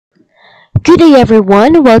Good day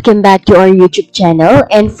everyone, welcome back to our YouTube channel,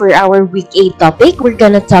 and for our week 8 topic, we're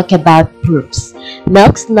gonna talk about proofs.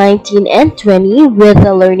 MELCs 19 and 20 with the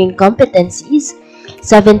learning competencies,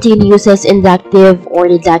 17 uses inductive or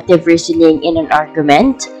deductive reasoning in an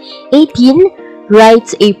argument, 18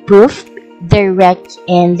 writes a proof, direct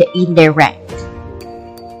and indirect.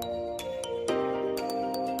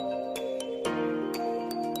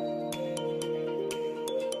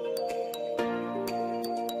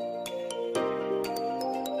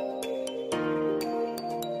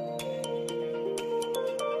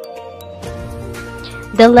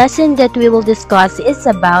 The lesson that we will discuss is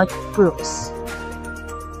about proofs.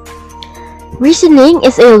 Reasoning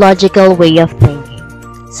is a logical way of thinking.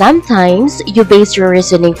 Sometimes you base your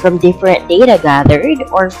reasoning from different data gathered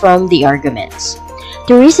or from the arguments.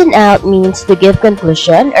 To reason out means to give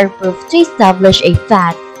conclusion or proof to establish a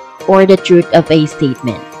fact or the truth of a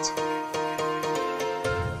statement.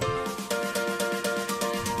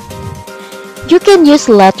 You can use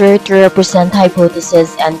letter to represent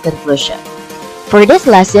hypothesis and conclusion. For this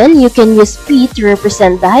lesson, you can use P to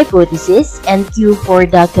represent the hypothesis and Q for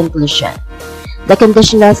the conclusion. The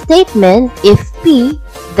conditional statement, if P,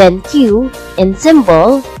 then Q, in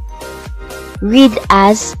symbol, read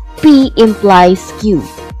as P implies Q.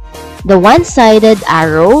 The one-sided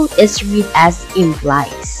arrow is read as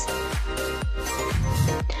implies.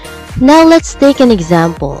 Now let's take an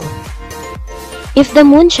example. If the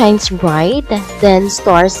moon shines bright, then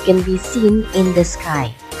stars can be seen in the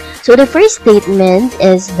sky. So the first statement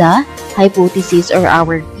is the hypothesis or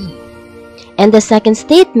our P. And the second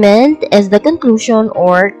statement is the conclusion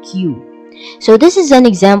or Q. So this is an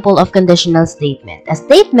example of conditional statement. A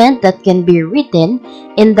statement that can be written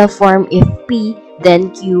in the form if P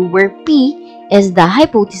then Q, where P is the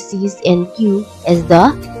hypothesis and Q is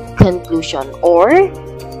the conclusion, or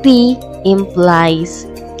P implies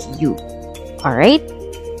Q. Alright?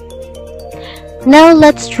 Now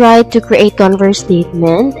let's try to create converse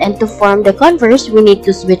statement, and to form the converse we need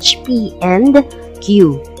to switch P and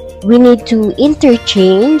Q. We need to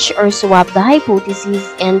interchange or swap the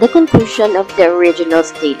hypothesis and the conclusion of the original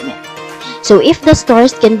statement. So if the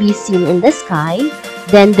stars can be seen in the sky,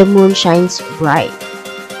 then the moon shines bright.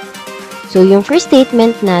 So yung first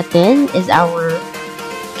statement natin is our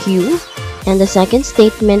Q, and the second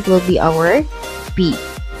statement will be our P.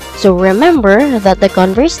 So remember that the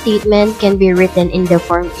converse statement can be written in the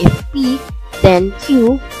form if P, then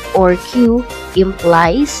Q, or Q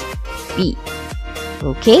implies P.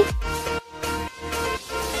 Okay?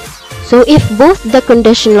 So if both the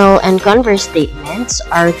conditional and converse statements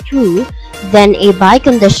are true, then a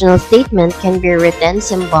biconditional statement can be written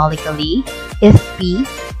symbolically if P,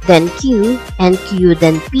 then Q, and Q,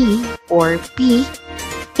 then P, or P,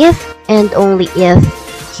 if and only if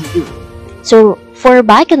Q. So for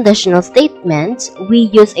biconditional statements,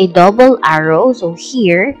 we use a double arrow, so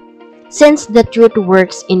here, since the truth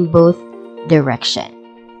works in both directions.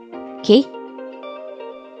 Okay?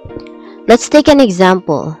 Let's take an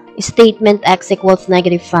example. Statement x equals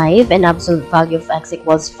 -5 and absolute value of x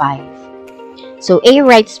equals 5. So A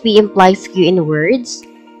writes P implies Q in words,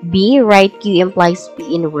 B write Q implies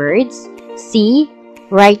P in words, C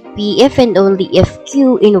write P if and only if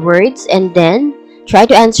Q in words, and then try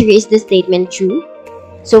to answer, is the statement true?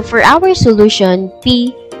 So for our solution,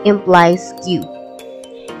 P implies Q.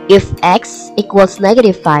 If x equals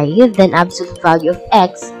 -5, then absolute value of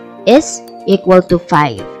x is equal to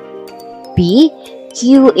 5. P,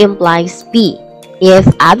 Q implies P. If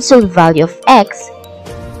absolute value of x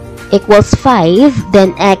equals 5,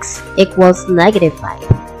 then x equals -5.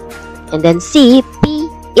 And then C, P,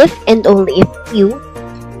 if and only if Q,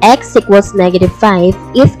 x equals -5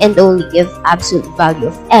 if and only if absolute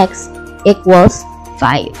value of x equals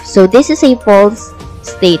 5. So this is a false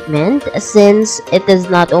statement since it is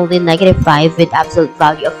not only -5 with absolute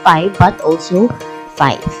value of 5 but also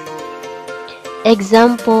 5.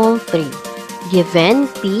 Example 3. Given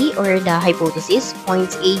P or the hypothesis,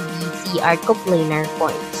 points A, B, C are coplanar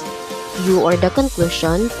points. Q or the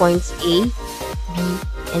conclusion, points A, B,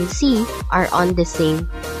 and C are on the same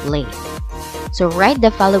plane. So write the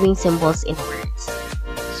following symbols in words.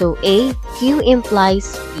 So A, Q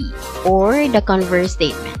implies P, or the converse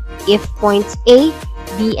statement. If points A,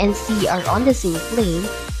 B, and C are on the same plane,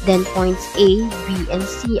 then points A, B, and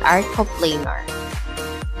C are coplanar.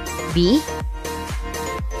 B,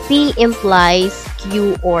 P implies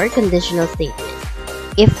Q or conditional statement.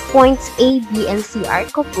 If points A, B, and C are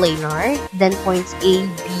coplanar, then points A,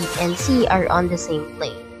 B, and C are on the same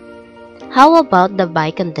plane. How about the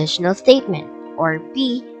biconditional statement, or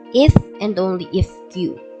P if and only if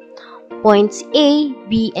Q? Points A,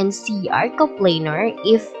 B, and C are coplanar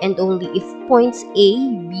if and only if points A,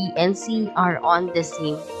 B, and C are on the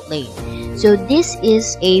same plane. So this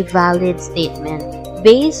is a valid statement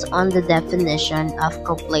based on the definition of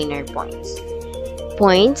coplanar points.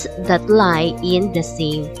 Points that lie in the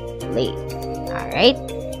same plane. Alright?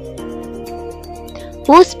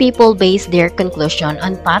 Most people base their conclusion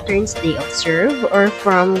on patterns they observe or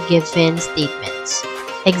from given statements.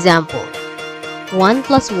 Example: 1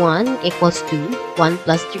 plus 1 equals 2, 1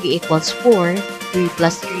 plus 3 equals 4, 3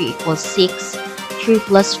 plus 3 equals 6, 3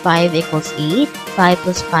 plus 5 equals 8, 5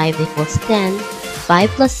 plus 5 equals 10, 5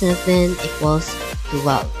 plus 7 equals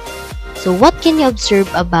 12. So what can you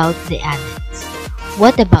observe about the addends?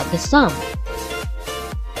 What about the sum?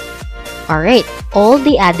 Alright, all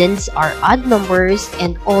the addends are odd numbers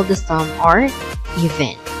and all the sum are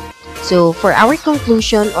even. So for our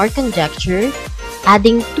conclusion or conjecture,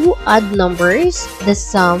 adding two odd numbers, the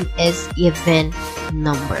sum is even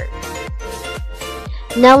number.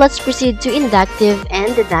 Now let's proceed to inductive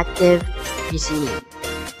and deductive reasoning.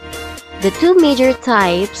 The two major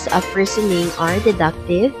types of reasoning are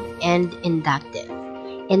deductive and inductive.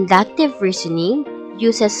 Inductive reasoning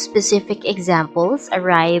uses specific examples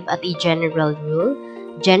arrive at a general rule,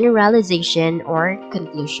 generalization, or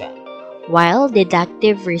conclusion, while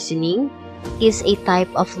deductive reasoning is a type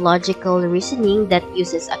of logical reasoning that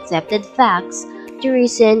uses accepted facts to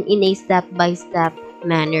reason in a step-by-step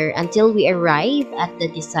manner until we arrive at the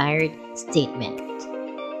desired statement.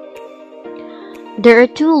 There are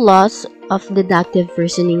two laws of deductive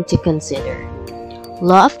reasoning to consider: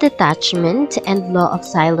 law of detachment and law of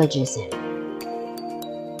syllogism.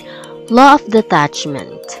 Law of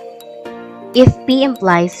detachment. If P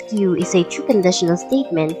implies Q is a true conditional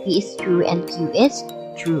statement, P is true and Q is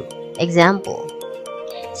true. Example: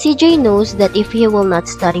 CJ knows that if he will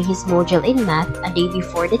not study his module in math a day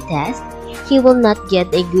before the test, he will not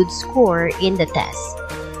get a good score in the test.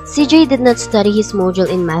 CJ did not study his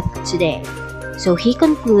module in math today, so he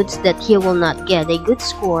concludes that he will not get a good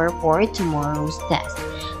score for tomorrow's test.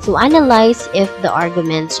 So analyze if the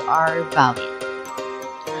arguments are valid.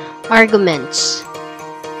 Arguments.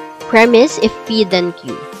 Premise: if P then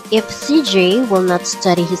Q. If CJ will not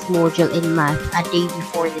study his module in math a day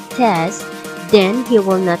before the test, then he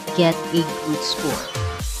will not get a good score.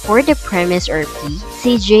 For the premise or P,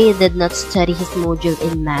 CJ did not study his module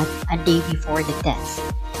in math a day before the test.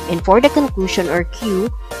 And for the conclusion or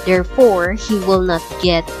Q, therefore, he will not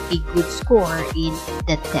get a good score in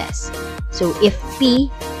the test. So if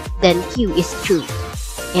P, then Q is true.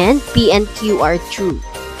 And P and Q are true.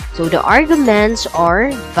 So the arguments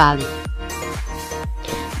are valid.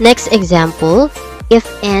 Next example: if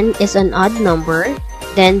n is an odd number,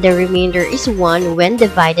 then the remainder is 1 when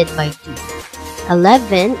divided by 2.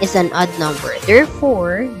 11 is an odd number,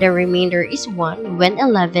 therefore the remainder is 1 when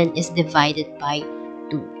 11 is divided by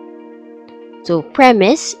 2. So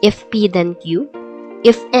premise: if P then Q.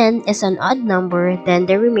 If n is an odd number, then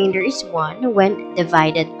the remainder is 1 when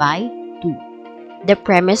divided by 2. The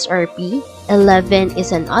premise or P: 11 is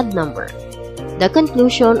an odd number. The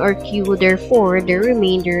conclusion or Q: therefore the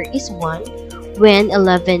remainder is 1 when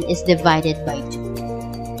 11 is divided by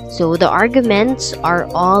 2. So the arguments are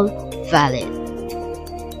all valid.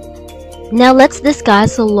 Now let's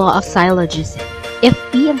discuss the law of syllogism. If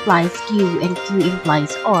P implies Q and Q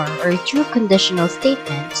implies R are true conditional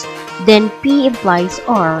statements, then P implies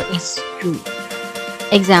R is true.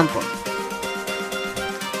 Example: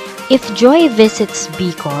 if Joy visits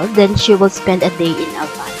Bicol, then she will spend a day in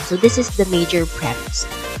Albay. So this is the major premise.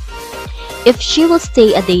 If she will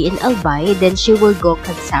stay a day in Albay, then she will go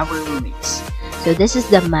Cagsawa ruins. So this is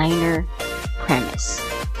the minor premise.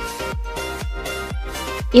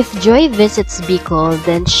 If Joy visits Bicol,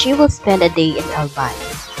 then she will spend a day in Albay.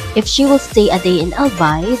 If she will stay a day in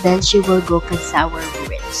Albay, then she will go Cagsawa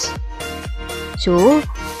ruins. So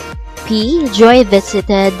P, Joy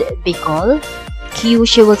visited Bicol. Q,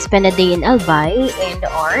 she will spend a day in Albay, and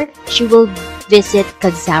R, she will visit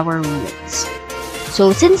Cagsawa ruins.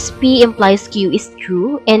 So since P implies Q is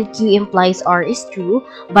true and Q implies R is true,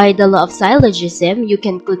 by the law of syllogism, you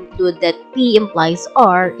can conclude that P implies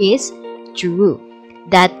R is true.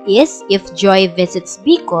 That is, if Joy visits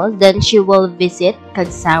Bicol, then she will visit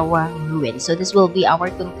Cagsawa ruins. So this will be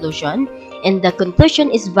our conclusion, and the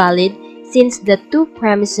conclusion is valid since the two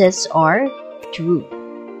premises are true.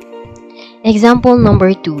 Example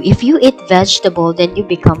number 2. If you eat vegetable, then you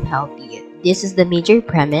become healthy. This is the major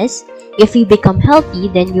premise. If you become healthy,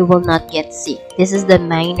 then you will not get sick. This is the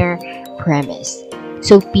minor premise.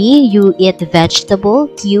 So P, you eat vegetable.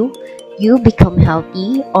 Q, you become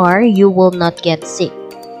healthy, or you will not get sick.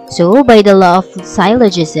 So, by the law of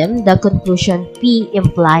syllogism, the conclusion P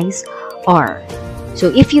implies R.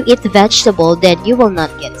 So, if you eat vegetable, then you will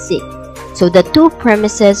not get sick. So, the two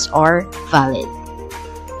premises are valid.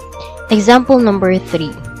 Example number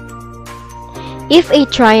 3. If a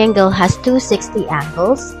triangle has 260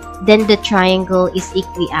 angles, then the triangle is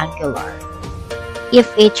equiangular.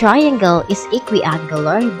 If a triangle is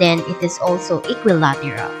equiangular, then it is also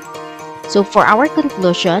equilateral. So for our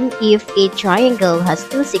conclusion, if a triangle has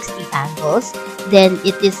 260 angles, then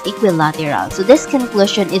it is equilateral. So this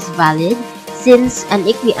conclusion is valid since an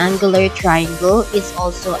equiangular triangle is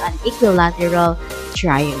also an equilateral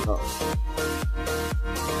triangle.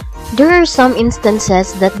 There are some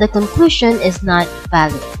instances that the conclusion is not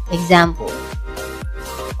valid. Example,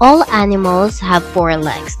 all animals have 4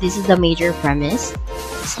 legs. This is the major premise.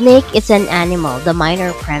 Snake is an animal, the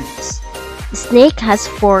minor premise. Snake has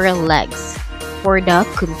 4 legs for the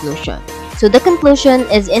conclusion. So the conclusion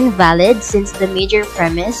is invalid since the major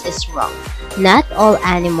premise is wrong. Not all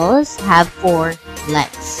animals have 4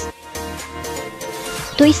 legs.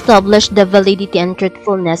 To establish the validity and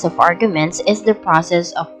truthfulness of arguments is the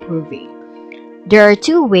process of proving. There are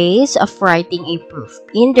 2 ways of writing a proof,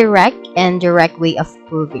 indirect and direct way of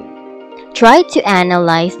proving. Try to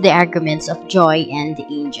analyze the arguments of Joy and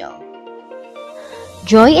Angel.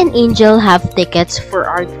 Joy and Angel have tickets for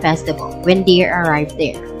art festival. When they arrived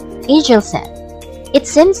there, Angel said, "It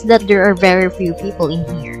seems that there are very few people in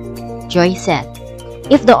here." Joy said,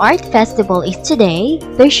 "If the art festival is today,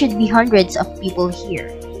 there should be hundreds of people here,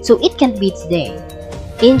 so it can't be today."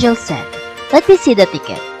 Angel said, "Let me see the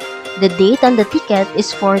ticket. The date on the ticket is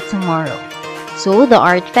for tomorrow, so the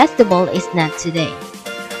art festival is not today."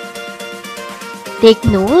 Take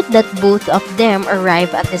note that both of them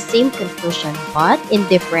arrive at the same conclusion but in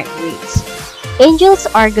different ways. Angel's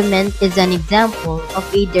argument is an example of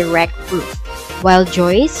a direct proof, while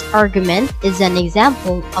Joy's argument is an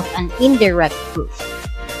example of an indirect proof.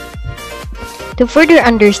 To further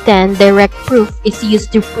understand, direct proof is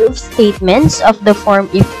used to prove statements of the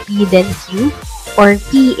form if P then Q or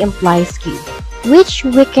P implies Q, which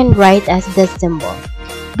we can write as the symbol.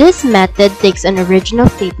 This method takes an original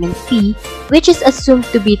statement P, which is assumed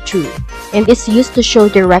to be true, and is used to show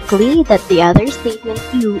directly that the other statement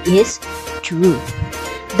Q is true.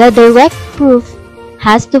 The direct proof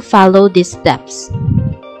has to follow these steps.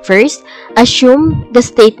 First, assume the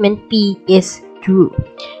statement P is true.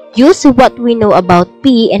 Use what we know about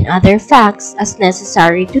P and other facts as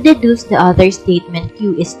necessary to deduce the other statement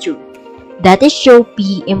Q is true. That is, show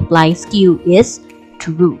P implies Q is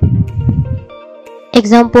true.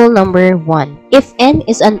 Example number 1. If n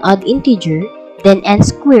is an odd integer, then n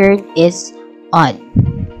squared is odd.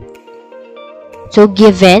 So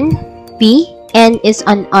given P, n is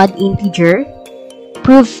an odd integer,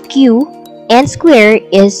 prove Q, n squared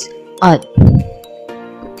is odd.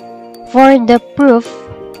 For the proof,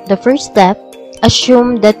 the first step,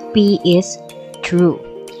 assume that P is true.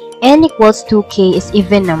 N equals 2k is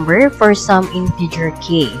even number for some integer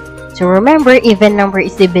k. So remember, even number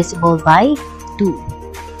is divisible by 2.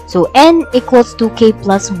 So n equals 2k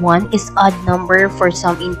plus 1 is odd number for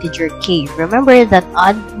some integer k. Remember that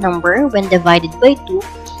odd number when divided by 2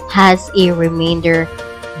 has a remainder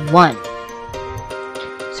 1.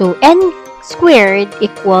 So n squared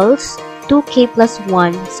equals 2k plus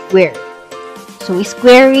 1 squared. So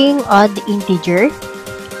squaring odd integer,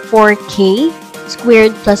 4k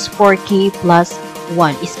squared plus 4k plus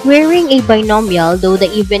 1. Squaring a binomial, though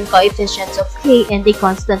the even coefficients of k and the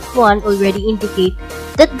constant 1 already indicate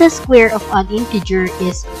that the square of odd integer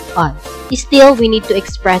is odd. Still, we need to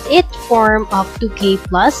express it form of 2k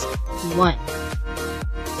plus 1.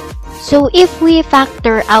 So if we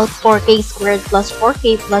factor out 4k squared plus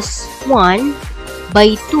 4k plus 1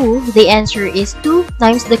 by 2, the answer is 2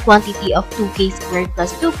 times the quantity of 2k squared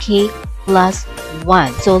plus 2k plus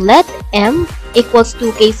 1. So let m equals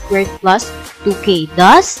 2k squared plus 2k.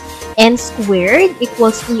 Thus, n squared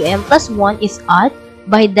equals 2m plus 1 is odd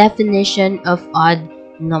by definition of odd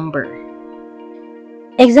number.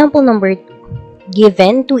 Example number 2.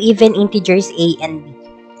 Given 2 even integers a and b.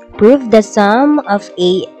 Prove the sum of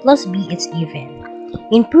a plus b is even.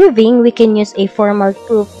 In proving, we can use a formal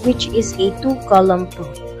proof which is a 2-column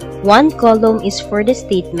proof. One column is for the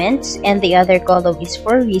statements and the other column is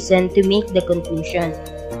for reason to make the conclusion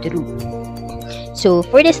true. So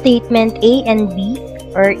for the statement a and b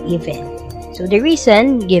are even. So the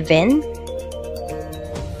reason given,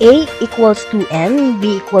 a equals 2m,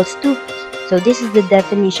 b equals 2p. So this is the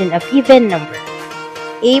definition of even number.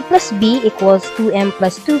 A plus b equals 2m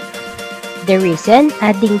plus 2p. The reason,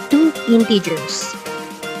 adding 2 integers.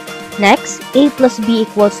 Next, a plus b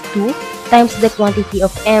equals 2, times the quantity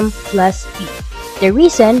of m plus p. The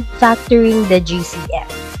reason, factoring the GCF.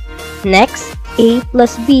 Next, a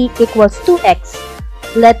plus b equals 2x.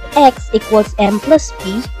 Let x equals m plus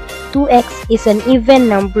p. 2x is an even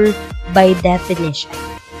number by definition.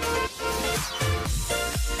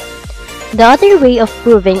 The other way of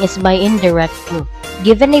proving is by indirect proof.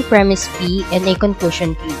 Given a premise P and a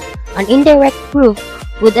conclusion Q, an indirect proof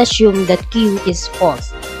would assume that Q is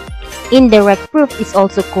false. Indirect proof is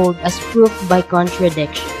also called as proof by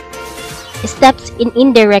contradiction. Steps in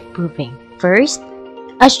indirect proving. First,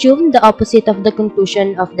 assume the opposite of the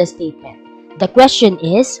conclusion of the statement. The question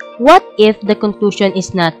is, what if the conclusion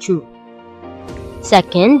is not true?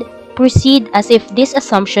 Second, proceed as if this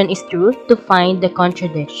assumption is true to find the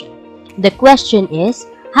contradiction. The question is,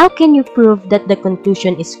 how can you prove that the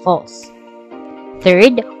conclusion is false?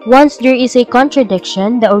 Third, once there is a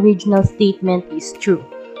contradiction, the original statement is true.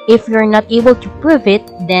 If you're not able to prove it,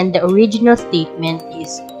 then the original statement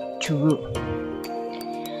is true.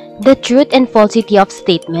 The truth and falsity of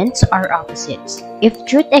statements are opposites. If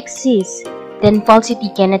truth exists, then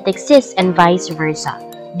falsity cannot exist and vice versa.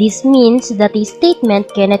 This means that a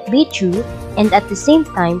statement cannot be true and at the same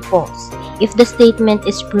time false. If the statement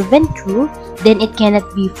is proven true, then it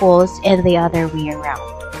cannot be false and the other way around.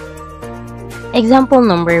 Example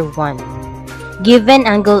number 1. Given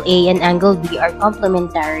angle A and angle B are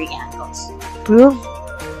complementary angles. Prove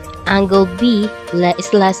angle B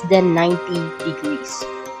is less than 90 degrees.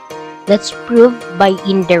 Let's prove by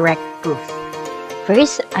indirect proof.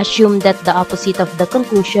 First, assume that the opposite of the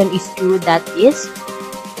conclusion is true, that is,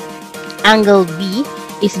 angle B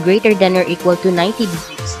is greater than or equal to 90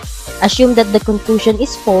 degrees. Assume that the conclusion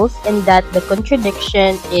is false and that the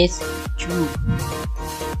contradiction is true.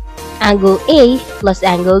 Angle A plus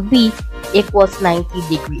angle B equals 90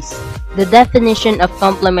 degrees. The definition of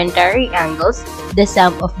complementary angles, the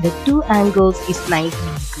sum of the two angles is 90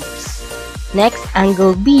 degrees. Next,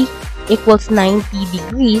 angle B equals 90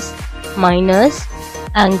 degrees minus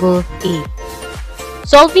angle A.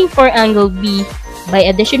 Solving for angle B by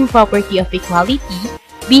addition property of equality,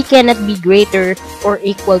 B cannot be greater or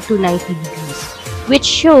equal to 90 degrees, which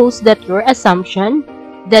shows that your assumption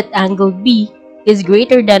that angle B is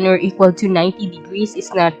greater than or equal to 90 degrees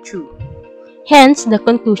is not true. Hence, the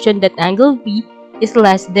conclusion that angle B is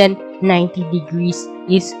less than 90 degrees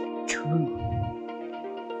is true.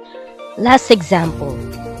 Last example.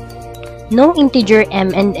 No integer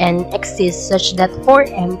m and n exists such that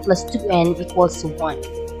 4m plus 2n equals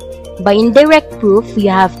 1. By indirect proof, we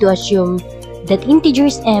have to assume that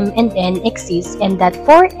integers m and n exist and that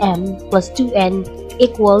 4m plus 2n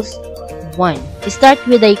equals 1. Start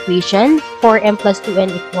with the equation 4m plus 2n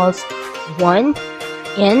equals 1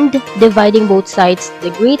 and dividing both sides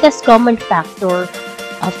the greatest common factor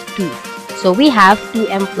of 2. So we have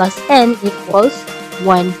 2m plus n equals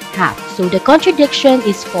 1/2. So the contradiction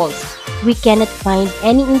is false. We cannot find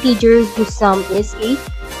any integer whose sum is a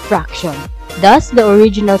fraction. Thus, the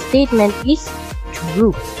original statement is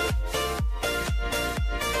true.